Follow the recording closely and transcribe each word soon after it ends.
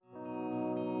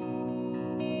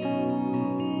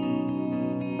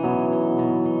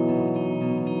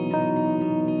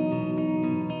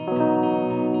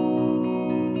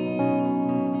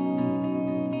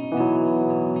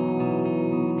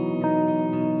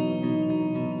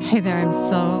Hey there, I'm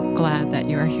so glad that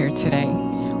you are here today.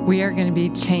 We are going to be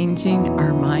changing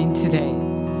our mind today.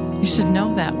 You should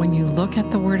know that when you look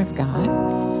at the Word of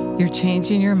God, you're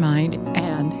changing your mind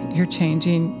and you're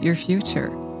changing your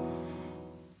future.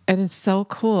 It is so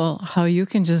cool how you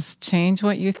can just change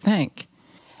what you think,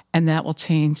 and that will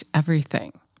change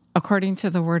everything according to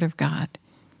the Word of God.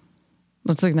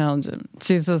 Let's acknowledge Him.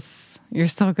 Jesus, you're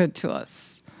so good to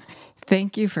us.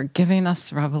 Thank you for giving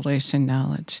us revelation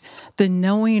knowledge. The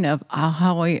knowing of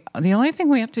the only thing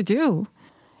we have to do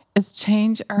is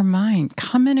change our mind,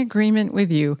 come in agreement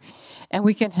with you, and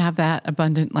we can have that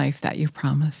abundant life that you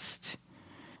promised.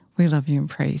 We love you and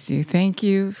praise you. Thank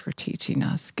you for teaching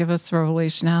us. Give us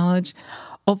revelation knowledge.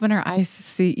 Open our eyes to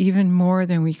see even more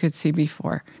than we could see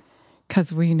before,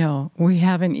 because we know we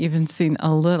haven't even seen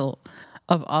a little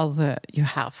of all that you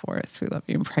have for us. We love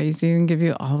you and praise you and give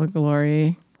you all the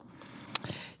glory.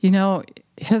 You know,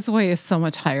 His way is so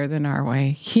much higher than our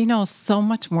way. He knows so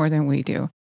much more than we do.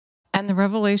 And the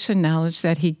revelation knowledge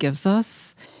that He gives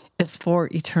us is for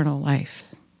eternal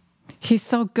life. He's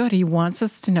so good. He wants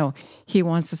us to know. He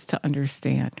wants us to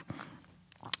understand.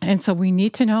 And so we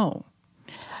need to know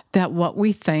that what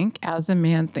we think as a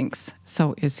man thinks,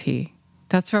 so is he.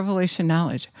 That's revelation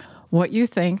knowledge. What you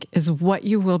think is what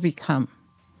you will become.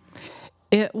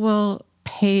 It will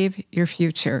pave your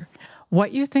future.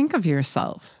 What you think of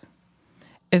yourself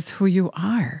is who you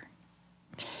are.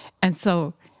 And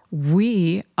so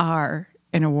we are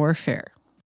in a warfare.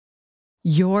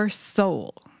 Your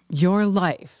soul, your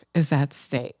life is at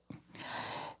stake.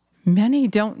 Many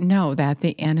don't know that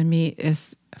the enemy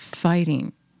is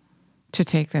fighting to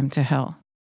take them to hell.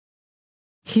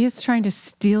 He is trying to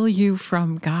steal you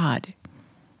from God.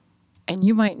 And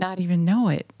you might not even know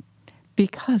it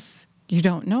because you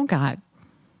don't know God.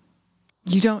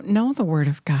 You don't know the Word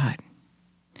of God.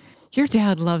 Your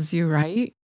dad loves you,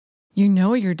 right? You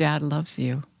know your dad loves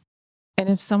you. And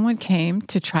if someone came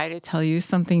to try to tell you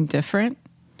something different,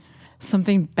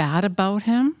 something bad about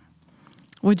him,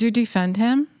 would you defend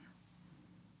him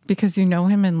because you know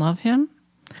him and love him?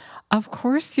 Of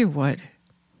course you would.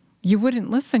 You wouldn't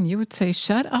listen. You would say,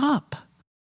 shut up.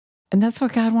 And that's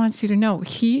what God wants you to know.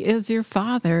 He is your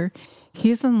Father.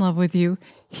 He's in love with you.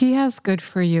 He has good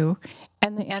for you.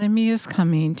 And the enemy is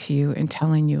coming to you and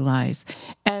telling you lies.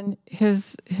 And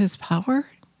his power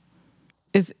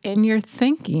is in your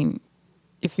thinking,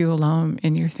 if you allow him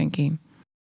in your thinking.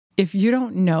 If you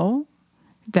don't know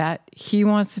that he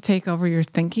wants to take over your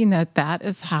thinking, that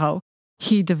is how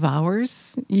he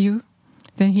devours you,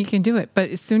 then he can do it.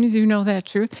 But as soon as you know that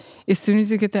truth, as soon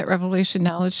as you get that revelation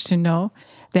knowledge to know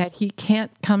that he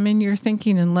can't come in your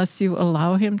thinking unless you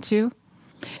allow him to,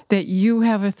 that you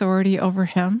have authority over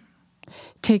him,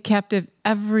 take captive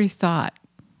every thought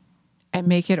and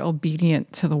make it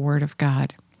obedient to the Word of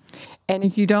God. And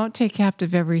if you don't take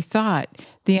captive every thought,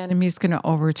 the enemy is going to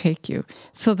overtake you.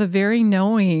 So the very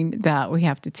knowing that we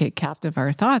have to take captive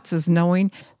our thoughts is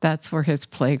knowing that's where his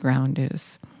playground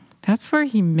is. That's where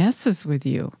he messes with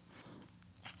you.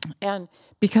 And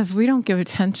because we don't give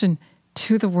attention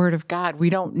to the Word of God, we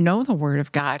don't know the Word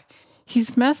of God,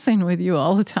 he's messing with you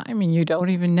all the time and you don't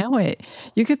even know it.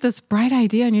 You get this bright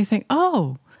idea and you think,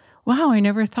 oh, wow, I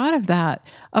never thought of that.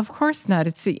 Of course not.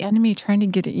 It's the enemy trying to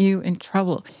get you in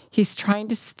trouble. He's trying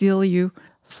to steal you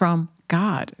from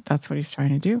God. That's what he's trying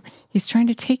to do. He's trying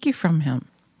to take you from him.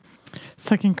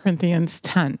 2 Corinthians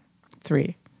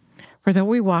 10:3. For though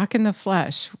we walk in the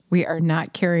flesh, we are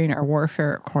not carrying our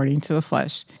warfare according to the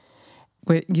flesh,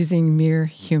 using mere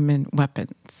human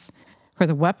weapons. For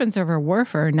the weapons of our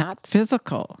warfare are not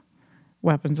physical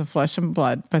weapons of flesh and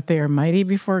blood, but they are mighty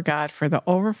before God for the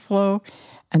overflow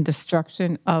and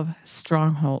destruction of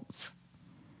strongholds.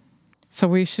 So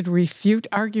we should refute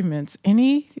arguments,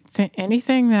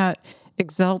 anything that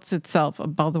exalts itself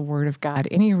above the Word of God,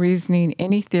 any reasoning,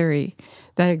 any theory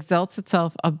that exalts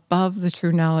itself above the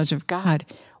true knowledge of God,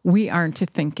 we aren't to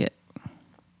think it.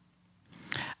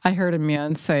 I heard a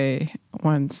man say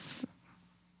once,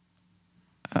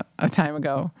 a time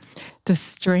ago, to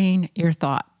strain your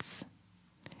thoughts.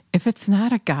 If it's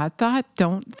not a God thought,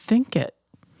 don't think it.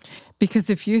 Because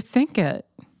if you think it,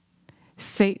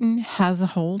 Satan has a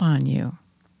hold on you.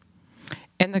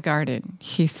 In the garden,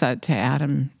 he said to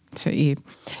Adam, to Eve,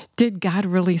 did God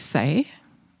really say?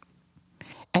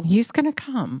 And he's going to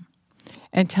come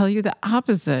and tell you the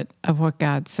opposite of what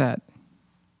God said.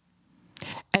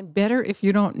 And better if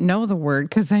you don't know the Word,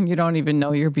 because then you don't even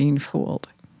know you're being fooled.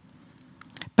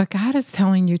 But God is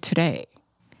telling you today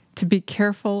to be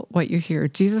careful what you hear.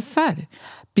 Jesus said,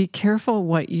 be careful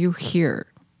what you hear.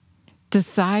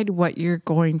 Decide what you're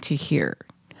going to hear.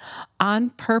 On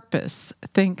purpose,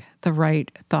 think the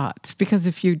right thoughts. Because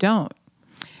if you don't,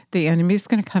 the enemy's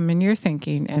going to come in your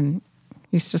thinking and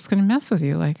he's just going to mess with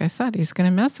you. Like I said, he's going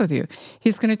to mess with you.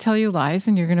 He's going to tell you lies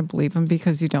and you're going to believe them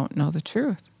because you don't know the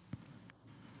truth.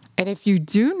 And if you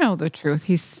do know the truth,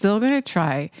 he's still going to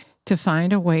try to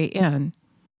find a way in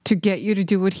to get you to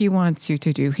do what he wants you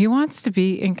to do. He wants to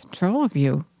be in control of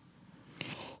you.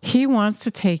 He wants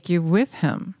to take you with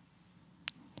him.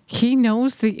 He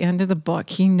knows the end of the book.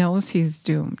 He knows he's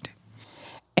doomed.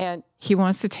 And he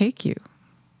wants to take you.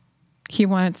 He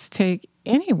wants to take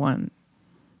anyone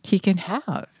he can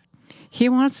have. He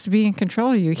wants to be in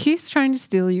control of you. He's trying to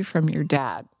steal you from your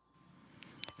dad,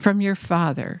 from your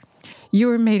father. You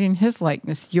were made in his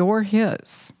likeness. You're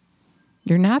his.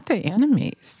 You're not the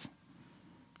enemy's.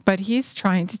 But he's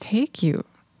trying to take you.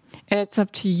 And it's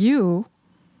up to you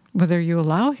whether you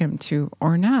allow him to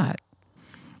or not.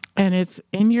 And it's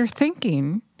in your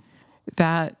thinking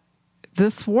that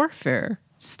this warfare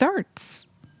starts.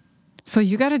 So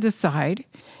you got to decide.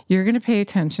 You're going to pay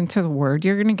attention to the word.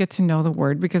 You're going to get to know the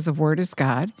word because the word is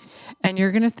God. And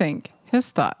you're going to think his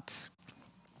thoughts.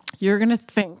 You're going to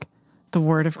think the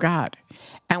word of God.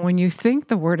 And when you think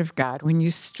the word of God, when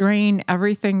you strain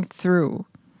everything through,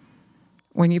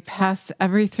 when you pass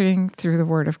everything through the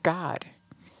word of God,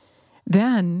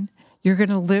 then you're going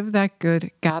to live that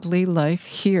good, godly life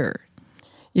here.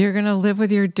 You're going to live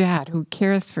with your dad who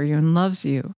cares for you and loves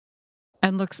you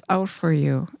and looks out for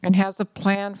you and has a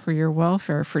plan for your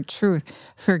welfare, for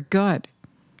truth, for good,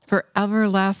 for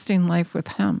everlasting life with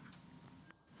him.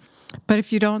 But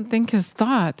if you don't think his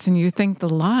thoughts and you think the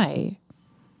lie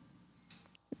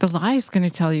is going to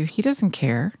tell you he doesn't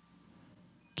care.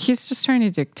 He's just trying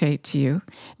to dictate to you.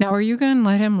 Now, are you going to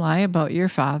let him lie about your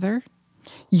father?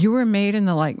 You were made in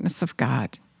the likeness of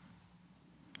God.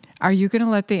 Are you going to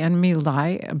let the enemy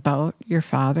lie about your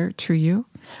father to you?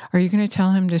 Are you going to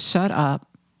tell him to shut up,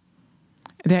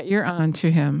 that you're on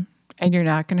to him, and you're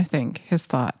not going to think his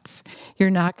thoughts? You're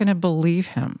not going to believe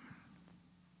him.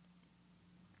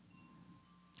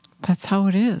 That's how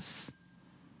it is.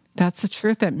 That's the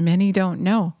truth that many don't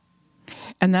know.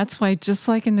 And that's why, just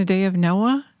like in the day of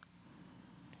Noah,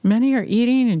 many are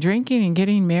eating and drinking and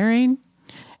getting married,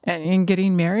 and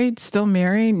getting married, still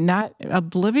married, not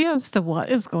oblivious to what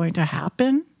is going to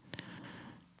happen.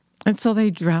 And so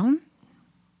they drown,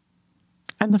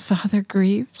 and the father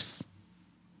grieves,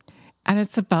 and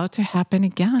it's about to happen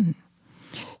again.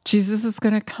 Jesus is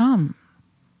going to come.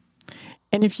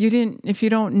 And if you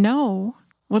don't know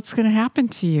what's going to happen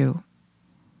to you,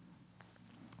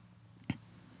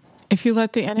 if you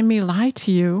let the enemy lie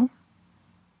to you,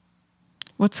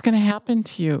 what's going to happen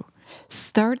to you?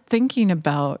 Start thinking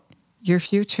about your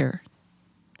future.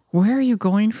 Where are you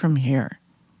going from here?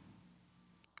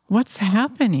 What's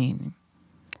happening?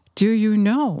 Do you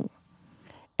know?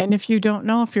 And if you don't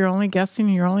know, if you're only guessing,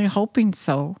 you're only hoping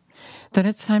so, then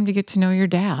it's time to get to know your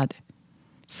dad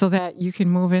so that you can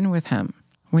move in with him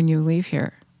when you leave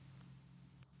here.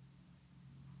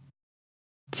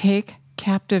 Take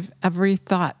captive every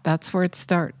thought. That's where it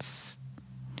starts.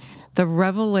 The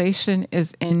revelation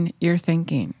is in your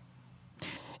thinking.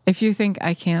 If you think,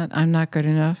 I can't, I'm not good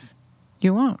enough,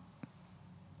 you won't.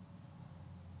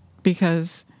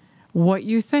 Because what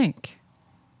you think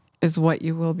is what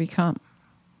you will become.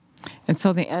 And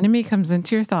so the enemy comes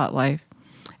into your thought life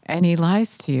and he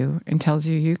lies to you and tells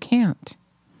you you can't.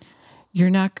 You're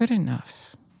not good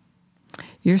enough.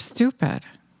 You're stupid.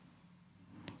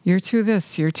 You're too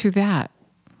this, you're too that.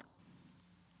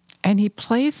 And he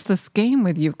plays this game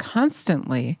with you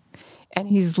constantly. And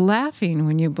he's laughing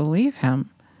when you believe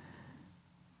him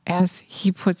as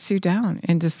he puts you down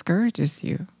and discourages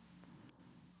you.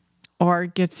 Or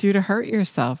gets you to hurt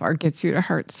yourself or gets you to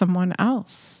hurt someone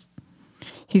else.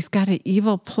 He's got an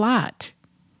evil plot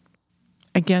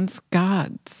against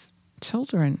God's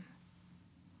children.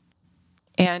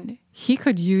 And he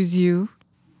could use you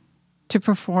to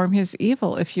perform his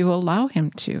evil if you allow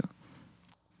him to.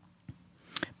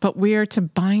 But we are to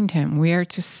bind him. We are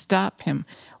to stop him.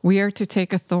 We are to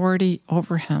take authority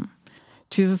over him.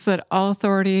 Jesus said, all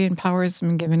authority and power has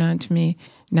been given unto me.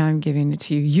 Now I'm giving it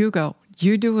to you. You go.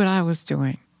 You do what I was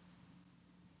doing.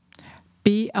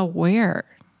 Be aware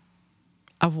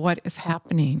of what is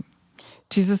happening.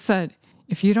 Jesus said,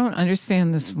 if you don't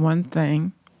understand this one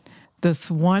thing,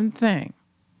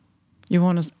 you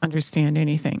won't understand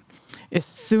anything. As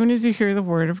soon as you hear the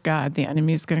word of God, the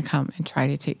enemy is going to come and try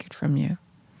to take it from you.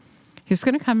 He's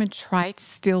going to come and try to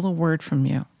steal the word from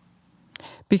you.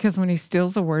 Because when he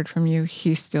steals the word from you,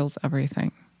 he steals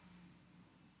everything.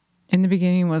 In the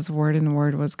beginning was the Word, and the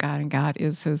Word was God, and God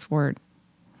is his word.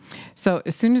 So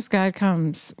as soon as God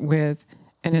comes with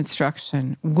an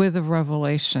instruction, with a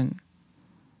revelation,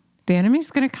 the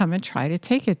enemy's going to come and try to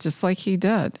take it, just like he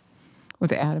did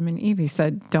with Adam and Eve. He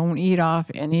said, don't eat off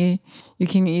you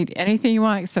can eat anything you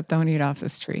want, except don't eat off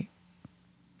this tree.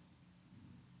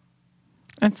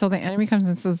 And so the enemy comes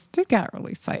and says, did God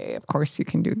really say, of course you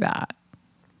can do that?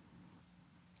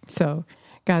 So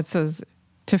God says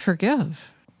to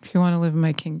forgive. If you want to live in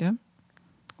my kingdom,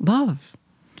 love.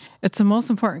 It's the most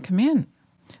important command.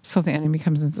 So the enemy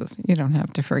comes and says, you don't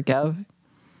have to forgive.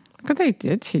 Look what they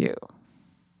did to you.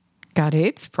 God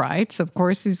hates pride, so of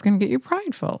course he's going to get you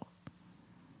prideful.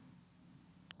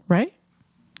 Right?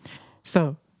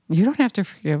 So you don't have to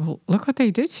forgive. Look what they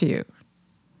did to you.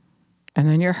 And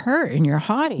then you're hurt and you're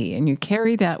haughty and you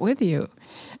carry that with you.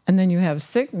 And then you have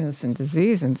sickness and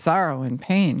disease and sorrow and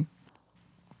pain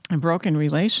and broken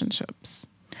relationships.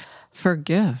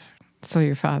 Forgive so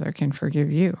your Father can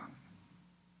forgive you.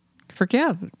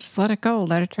 Forgive. Just let it go.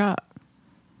 Let it drop.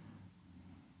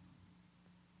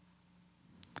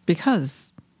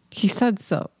 Because he said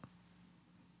so.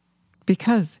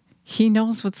 Because he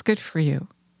knows what's good for you.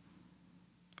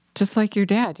 Just like your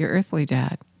dad, your earthly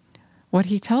dad. What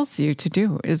he tells you to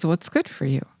do is what's good for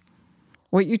you.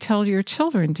 What you tell your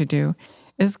children to do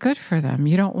is good for them.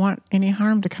 You don't want any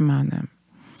harm to come on them.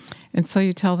 And so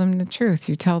you tell them the truth.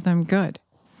 You tell them good.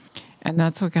 And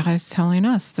that's what God is telling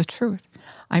us, the truth.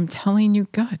 I'm telling you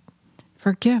good.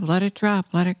 Forgive. Let it drop.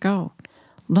 Let it go.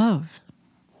 Love.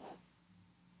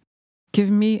 Give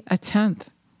me 1/10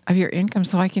 of your income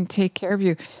so I can take care of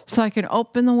you, so I can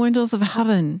open the windows of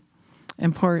heaven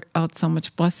and pour out so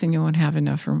much blessing you won't have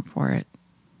enough room for it.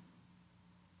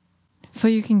 So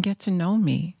you can get to know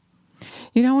me.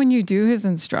 You know, when you do his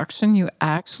instruction, you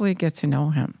actually get to know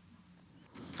him.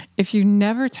 If you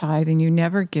never tithe and you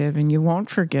never give and you won't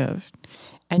forgive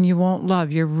and you won't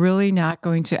love, you're really not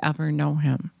going to ever know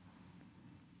him.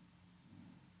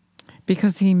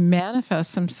 Because he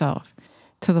manifests himself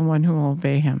to the one who will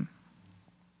obey him.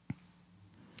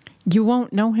 You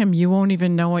won't know him. You won't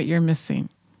even know what you're missing.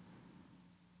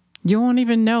 You won't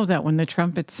even know that when the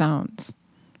trumpet sounds,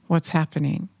 what's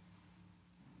happening.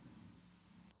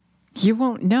 You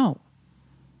won't know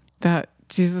that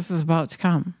Jesus is about to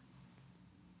come.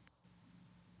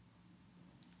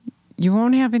 You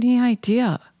won't have any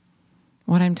idea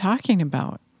what I'm talking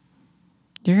about.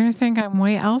 You're going to think I'm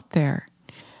way out there.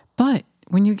 But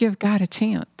when you give God a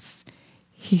chance,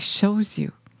 he shows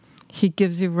you. He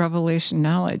gives you revelation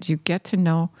knowledge. You get to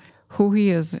know who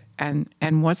he is and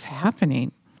what's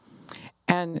happening.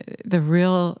 And the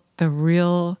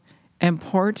real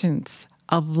importance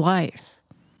of life.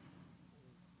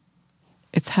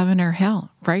 It's heaven or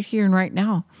hell, right here and right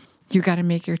now. You got to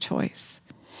make your choice.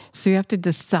 So you have to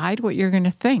decide what you're going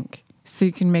to think so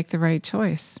you can make the right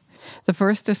choice. The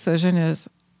first decision is,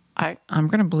 I'm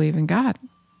going to believe in God.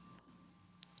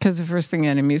 Because the first thing the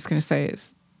enemy is going to say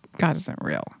is, God isn't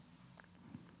real.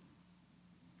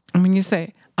 And when you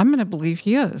say, I'm going to believe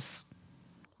he is,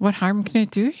 what harm can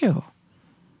it do you?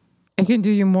 It can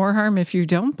do you more harm if you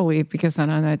don't believe, because then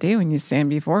on that day when you stand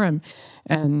before him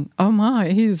and, oh my,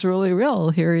 he's really real,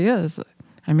 here he is.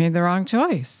 I made the wrong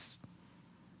choice.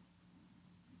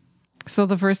 So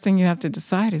the first thing you have to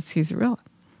decide is he's real.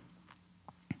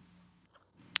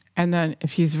 And then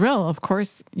if he's real, of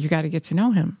course, you got to get to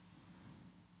know him.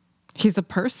 He's a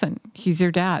person. He's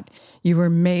your dad. You were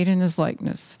made in his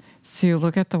likeness. So you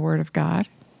look at the word of God.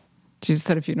 Jesus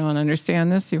said, if you don't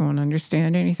understand this, you won't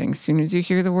understand anything. As soon as you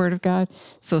hear the word of God,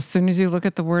 so as soon as you look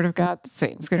at the word of God,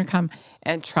 Satan's going to come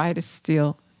and try to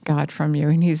steal God from you.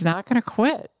 And he's not going to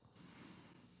quit.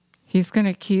 He's going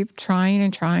to keep trying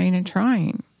and trying and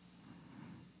trying.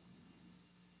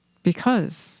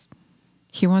 Because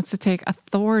he wants to take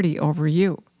authority over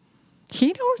you. He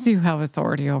knows you have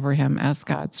authority over him as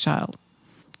God's child.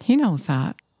 He knows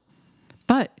that.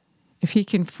 But if he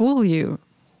can fool you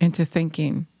into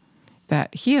thinking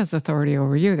that he has authority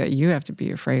over you, that you have to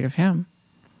be afraid of him.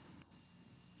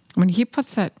 When he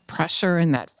puts that pressure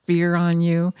and that fear on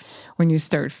you, when you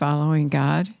start following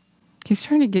God, he's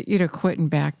trying to get you to quit and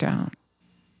back down.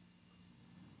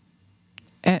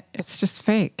 It's just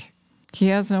fake. He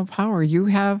has no power. You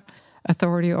have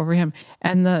authority over him.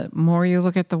 And the more you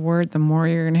look at the word, the more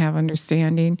you're going to have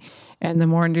understanding. And the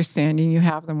more understanding you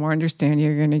have, the more understanding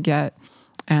you're going to get.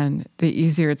 And the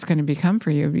easier it's going to become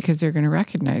for you because you're going to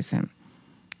recognize him.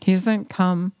 He doesn't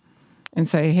come and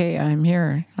say, hey, I'm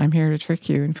here to trick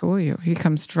you and fool you. He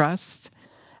comes dressed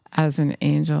as an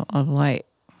angel of light.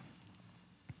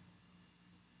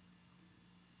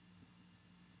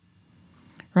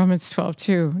 Romans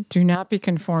 12:2, do not be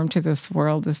conformed to this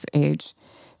world, this age.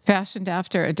 fashioned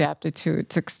after, adapted to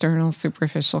its external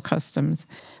superficial customs,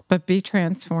 but be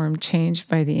transformed, changed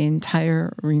by the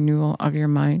entire renewal of your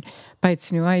mind, by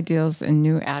its new ideals and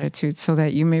new attitudes, so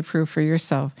that you may prove for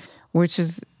yourself which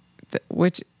is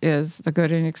the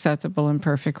good and acceptable and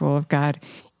perfect will of God,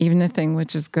 even the thing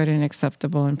which is good and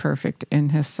acceptable and perfect in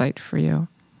his sight for you.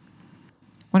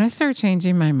 When I started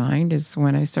changing my mind is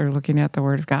when I started looking at the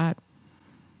Word of God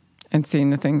and seeing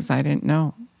the things I didn't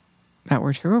know that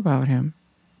were true about him.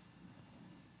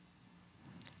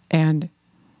 And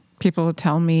people would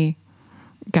tell me,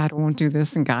 God won't do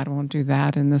this and God won't do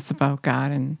that and this about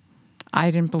God. And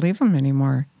I didn't believe them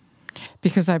anymore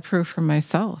because I proved for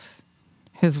myself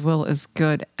his will is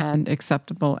good and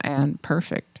acceptable and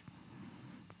perfect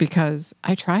because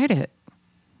I tried it.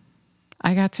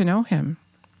 I got to know him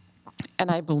and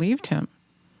I believed him.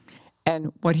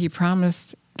 And what he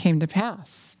promised came to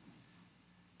pass.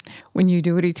 When you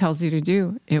do what he tells you to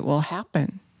do, it will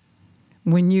happen.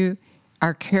 When you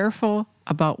are careful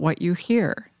about what you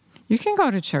hear, you can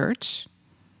go to church.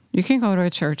 You can go to a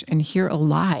church and hear a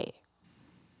lie.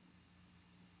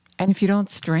 And if you don't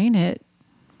strain it,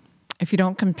 if you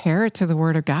don't compare it to the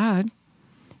Word of God,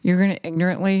 you're going to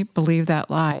ignorantly believe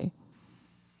that lie.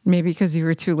 Maybe because you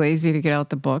were too lazy to get out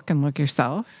the book and look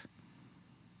yourself,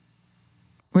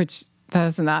 which that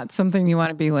is not something you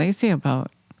want to be lazy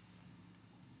about.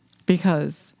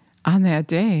 Because on that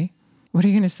day, what are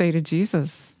you going to say to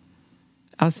Jesus?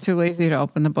 I was too lazy to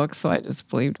open the book, so I just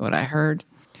believed what I heard.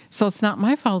 So it's not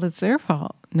my fault, it's their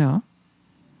fault. No.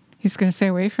 He's going to say,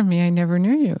 away from me, I never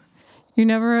knew you. You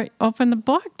never opened the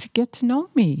book to get to know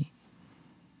me.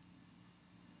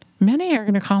 Many are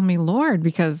going to call me Lord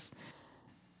because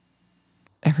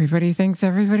everybody thinks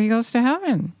everybody goes to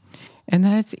heaven and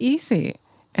that it's easy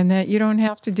and that you don't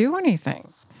have to do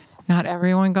anything. Not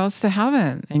everyone goes to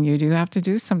heaven and you do have to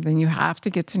do something. You have to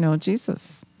get to know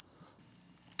Jesus.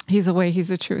 He's the way, he's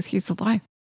the truth, he's the life.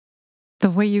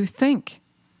 The way you think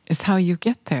is how you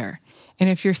get there. And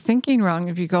if you're thinking wrong,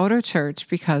 if you go to a church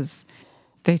because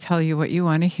they tell you what you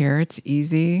want to hear, it's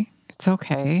easy, it's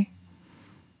okay,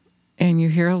 and you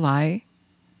hear a lie,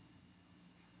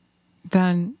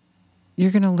 then you're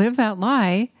going to live that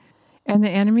lie, and the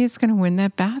enemy is going to win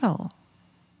that battle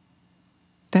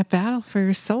for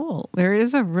your soul. There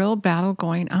is a real battle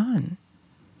going on.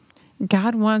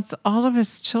 God wants all of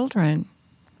his children.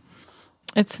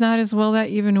 It's not his will that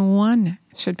even one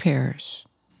should perish.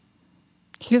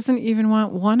 He doesn't even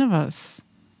want one of us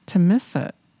to miss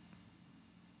it.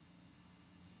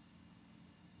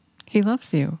 He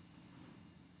loves you.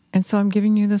 And so I'm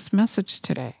giving you this message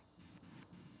today.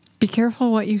 Be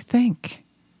careful what you think.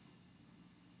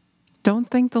 Don't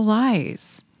think the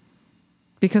lies.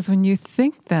 Because when you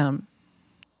think them,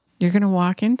 you're going to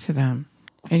walk into them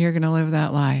and you're going to live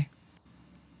that lie.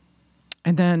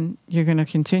 And then you're going to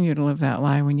continue to live that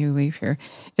lie when you leave here.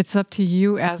 It's up to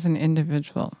you as an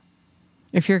individual.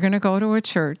 If you're going to go to a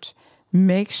church,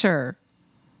 make sure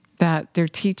that they're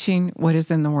teaching what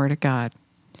is in the Word of God.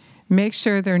 Make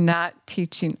sure they're not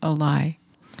teaching a lie.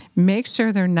 Make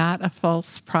sure they're not a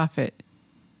false prophet.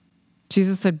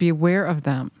 Jesus said, beware of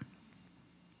them.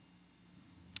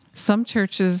 Some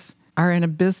churches are in a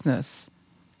business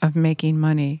of making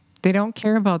money. They don't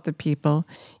care about the people,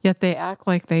 yet they act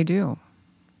like they do.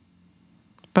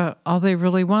 But all they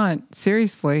really want,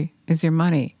 seriously, is your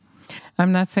money.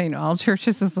 I'm not saying all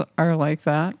churches are like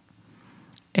that.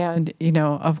 And,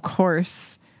 of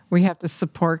course, we have to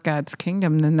support God's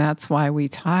kingdom, and that's why we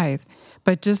tithe.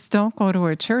 But just don't go to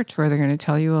a church where they're going to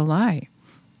tell you a lie.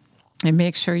 And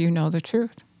make sure you know the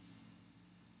truth.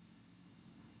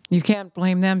 You can't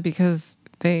blame them because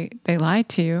they lied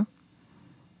to you.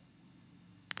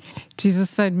 Jesus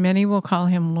said, many will call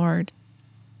him Lord.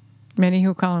 Many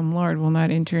who call him Lord will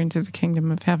not enter into the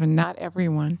kingdom of heaven. Not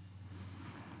everyone.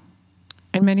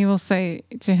 And many will say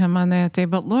to him on that day,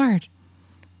 but Lord,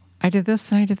 I did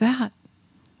this and I did that.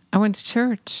 I went to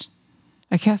church.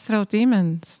 I casted out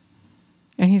demons.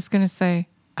 And he's going to say,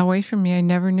 away from me, I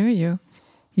never knew you,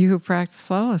 you who practice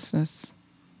lawlessness.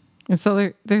 And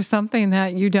so there's something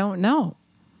that you don't know.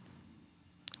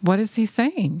 What is he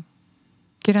saying?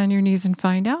 Get on your knees and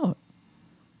find out.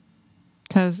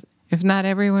 Because if not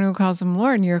everyone who calls him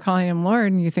Lord, and you're calling him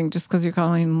Lord, and you think just because you're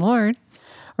calling him Lord,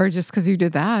 or just because you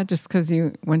did that, just because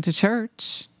you went to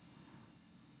church,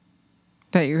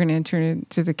 that you're going to enter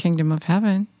into the kingdom of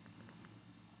heaven.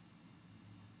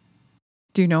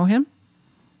 Do you know him?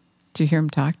 Do you hear him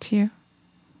talk to you?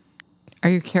 Are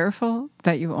you careful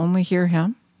that you only hear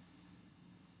him?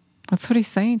 That's what he's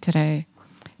saying today.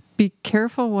 Be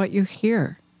careful what you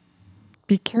hear.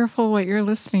 Be careful what you're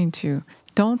listening to.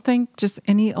 Don't think just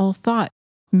any old thought.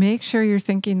 Make sure you're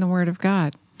thinking the Word of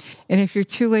God. And if you're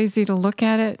too lazy to look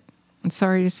at it, I'm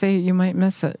sorry to say you might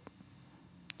miss it.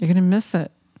 You're going to miss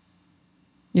it.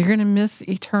 You're going to miss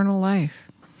eternal life.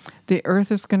 The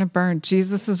earth is going to burn.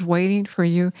 Jesus is waiting for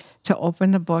you to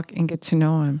open the book and get to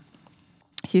know him.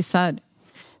 He said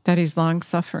that he's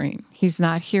long-suffering. He's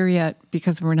not here yet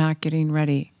because we're not getting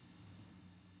ready.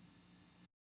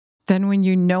 Then when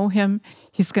you know him,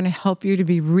 he's going to help you to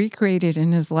be recreated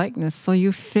in his likeness so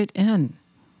you fit in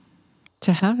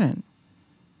to heaven.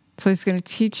 So he's going to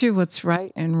teach you what's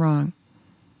right and wrong.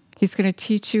 He's going to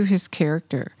teach you his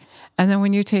character. And then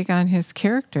when you take on his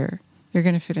character, you're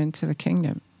going to fit into the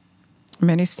kingdom.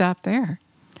 Many stop there.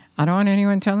 I don't want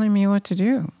anyone telling me what to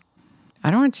do. I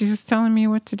don't want Jesus telling me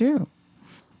what to do.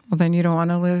 Well, then you don't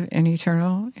want to live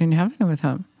in heaven with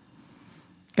him.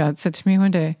 God said to me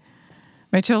one day,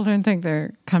 my children think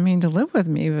they're coming to live with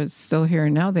me, but still here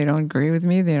and now. They don't agree with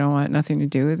me. They don't want nothing to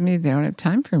do with me. They don't have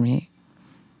time for me.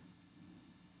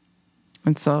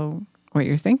 And so what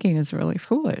you're thinking is really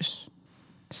foolish,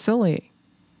 silly,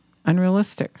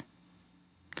 unrealistic.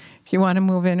 If you want to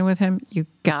move in with him, you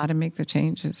got to make the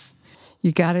changes.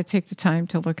 You got to take the time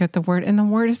to look at the Word. And the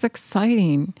Word is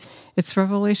exciting. It's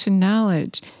revelation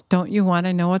knowledge. Don't you want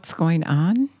to know what's going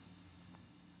on?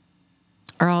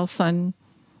 Or all of a sudden,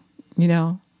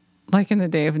 like in the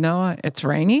day of Noah, it's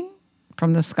raining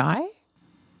from the sky?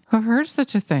 Who've heard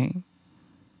such a thing?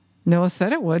 Noah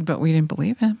said it would, but we didn't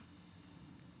believe him.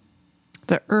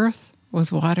 The earth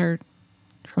was watered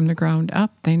from the ground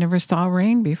up. They never saw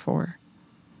rain before.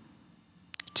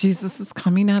 Jesus is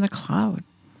coming on a cloud.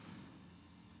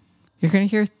 You're going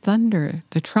to hear thunder,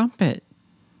 the trumpet.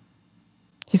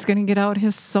 He's going to get out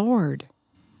his sword.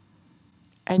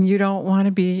 And you don't want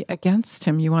to be against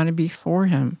him. You want to be for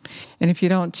him. And if you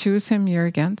don't choose him, you're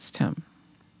against him.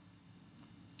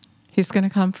 He's going to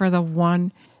come for the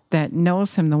one that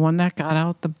knows him, the one that got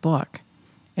out the book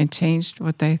and changed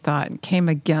what they thought and came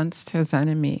against his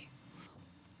enemy.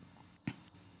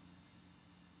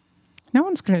 No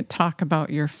one's going to talk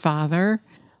about your father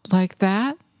like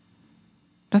that.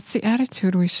 That's the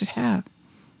attitude we should have.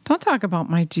 Don't talk about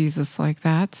my Jesus like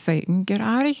that, Satan. Get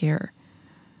out of here.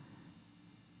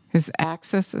 His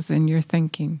access is in your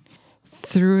thinking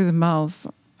through the mouths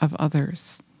of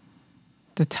others.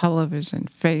 The television,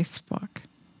 Facebook.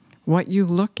 What you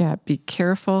look at, be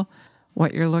careful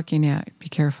what you're looking at. Be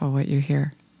careful what you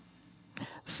hear.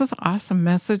 This is an awesome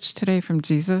message today from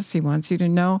Jesus. He wants you to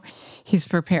know he's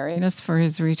preparing us for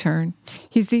his return.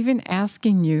 He's even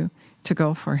asking you to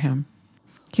go for him.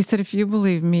 He said, if you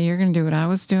believe me, you're going to do what I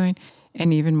was doing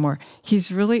and even more. He's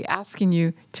really asking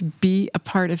you to be a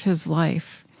part of his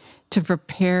life, to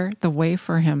prepare the way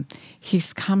for him.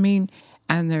 He's coming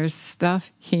and there's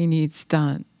stuff he needs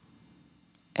done.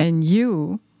 And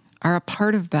you are a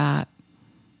part of that.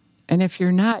 And if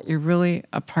you're not, you're really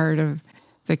a part of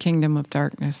the kingdom of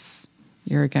darkness.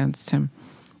 You're against him.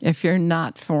 If you're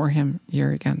not for him,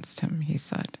 you're against him, he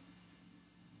said.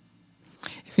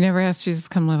 If you never asked Jesus to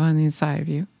come live on the inside of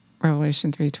you,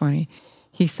 Revelation 3:20,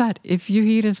 he said, if you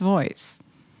heed his voice,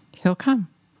 he'll come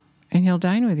and he'll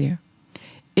dine with you.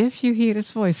 If you heed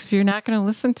his voice, if you're not going to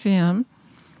listen to him,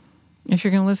 if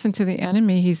you're going to listen to the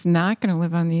enemy, he's not going to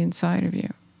live on the inside of you.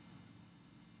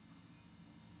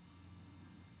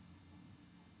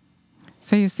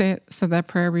 So you said that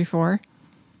prayer before,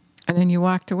 and then you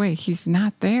walked away. He's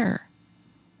not there.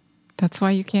 That's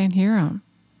why you can't hear him.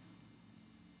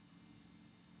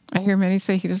 I hear many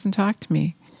say he doesn't talk to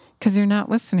me because you're not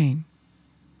listening,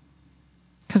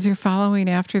 because you're following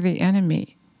after the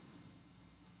enemy.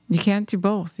 You can't do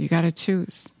both. You got to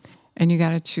choose, and you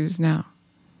got to choose now.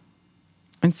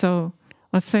 And so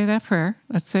let's say that prayer.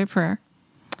 Let's say a prayer,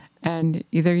 and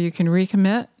either you can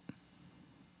recommit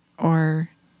or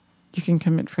you can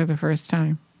commit for the first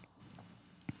time.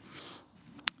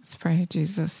 Let's pray.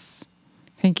 Jesus,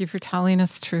 thank you for telling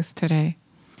us truth today.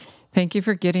 Thank you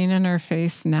for getting in our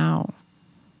face now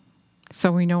so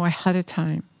we know ahead of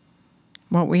time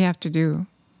what we have to do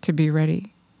to be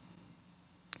ready.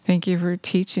 Thank you for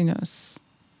teaching us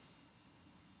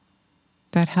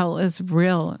that hell is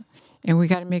real and we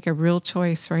got to make a real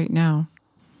choice right now.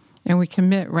 And we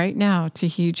commit right now to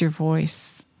heed your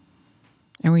voice.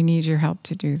 And we need your help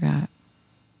to do that.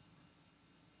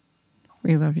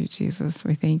 We love you, Jesus.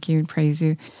 We thank you and praise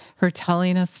you for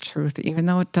telling us truth, even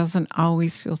though it doesn't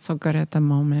always feel so good at the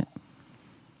moment.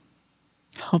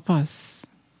 Help us.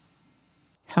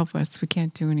 Help us. We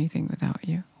can't do anything without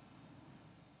you.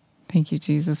 Thank you,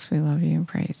 Jesus. We love you and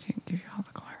praise you and give you all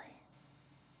the glory.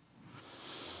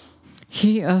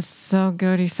 He is so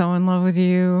good. He's so in love with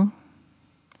you.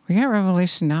 We got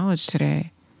revelation knowledge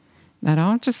today. Now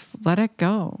don't just let it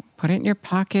go. Put it in your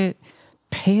pocket.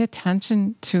 Pay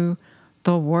attention to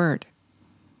the word.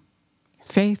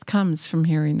 Faith comes from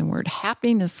hearing the word.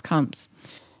 Happiness comes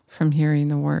from hearing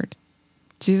the word.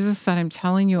 Jesus said, I'm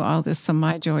telling you all this so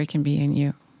my joy can be in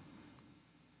you.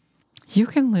 You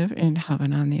can live in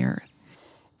heaven on the earth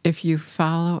if you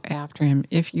follow after him,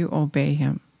 if you obey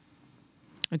him.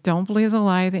 Don't believe the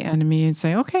lie of the enemy and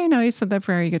say, okay, no, you said that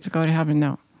prayer, you get to go to heaven.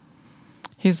 No.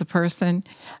 He's a person,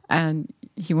 and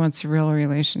he wants a real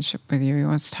relationship with you. He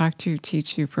wants to talk to you,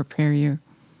 teach you, prepare you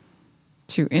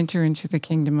to enter into the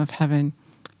kingdom of heaven,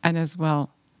 and as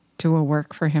well do a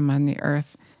work for him on the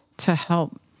earth to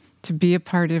help, to be a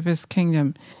part of his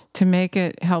kingdom, to make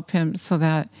it help him so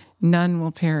that none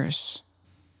will perish.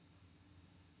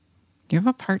 You have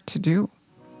a part to do.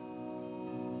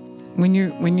 When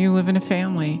you live in a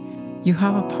family, you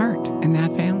have a part in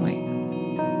that family.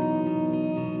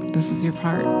 This is your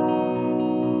part.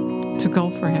 To go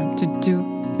for him, to do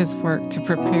his work, to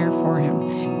prepare for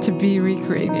him, to be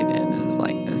recreated in his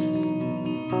likeness.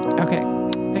 Okay,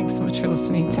 thanks so much for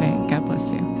listening today. God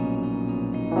bless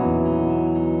you.